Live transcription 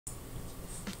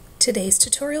Today's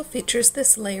tutorial features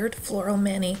this layered floral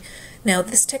mani. Now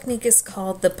this technique is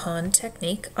called the pond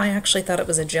technique. I actually thought it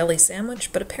was a jelly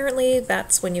sandwich, but apparently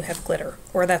that's when you have glitter,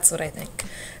 or that's what I think.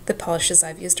 The polishes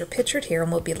I've used are pictured here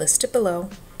and will be listed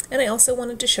below. And I also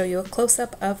wanted to show you a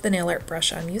close-up of the nail art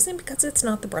brush I'm using because it's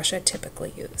not the brush I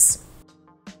typically use.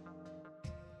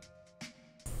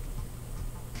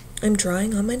 I'm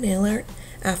drawing on my nail art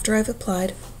after I've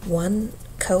applied one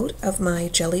coat of my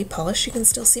jelly polish. You can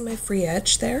still see my free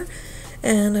edge there,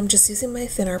 and I'm just using my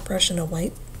thin art brush and a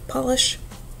white polish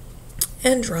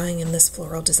and drawing in this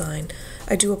floral design.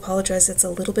 I do apologize, it's a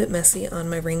little bit messy on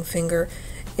my ring finger.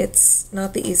 It's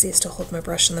not the easiest to hold my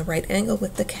brush in the right angle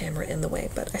with the camera in the way,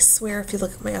 but I swear if you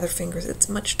look at my other fingers it's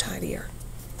much tidier.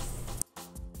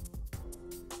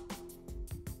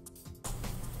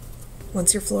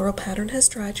 Once your floral pattern has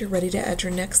dried, you're ready to add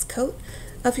your next coat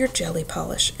of your jelly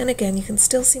polish. And again, you can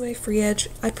still see my free edge.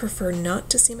 I prefer not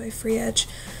to see my free edge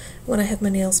when I have my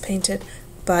nails painted,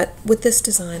 but with this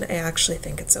design, I actually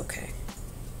think it's okay.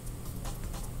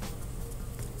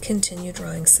 Continue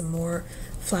drawing some more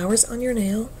flowers on your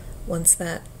nail once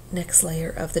that next layer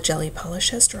of the jelly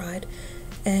polish has dried,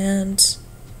 and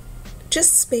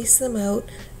just space them out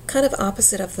kind of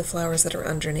opposite of the flowers that are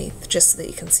underneath, just so that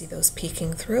you can see those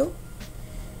peeking through.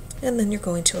 And then you're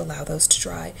going to allow those to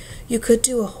dry. You could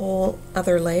do a whole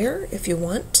other layer if you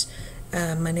want.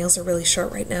 My nails are really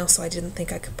short right now, so I didn't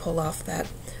think I could pull off that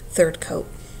third coat.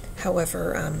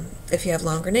 However, if you have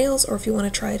longer nails or if you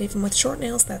want to try it even with short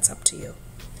nails, that's up to you.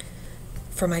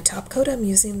 For my top coat, I'm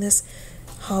using this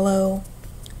Holo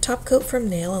top coat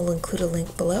from Nayll. I'll include a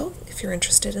link below if you're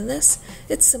interested in this.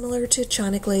 It's similar to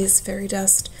China Glaze Fairy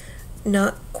Dust,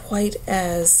 not quite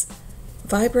as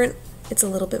vibrant. It's a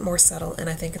little bit more subtle, and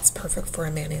I think it's perfect for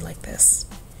a mani like this.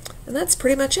 And that's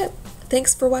pretty much it.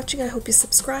 Thanks for watching. I hope you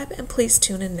subscribe, and please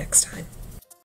tune in next time.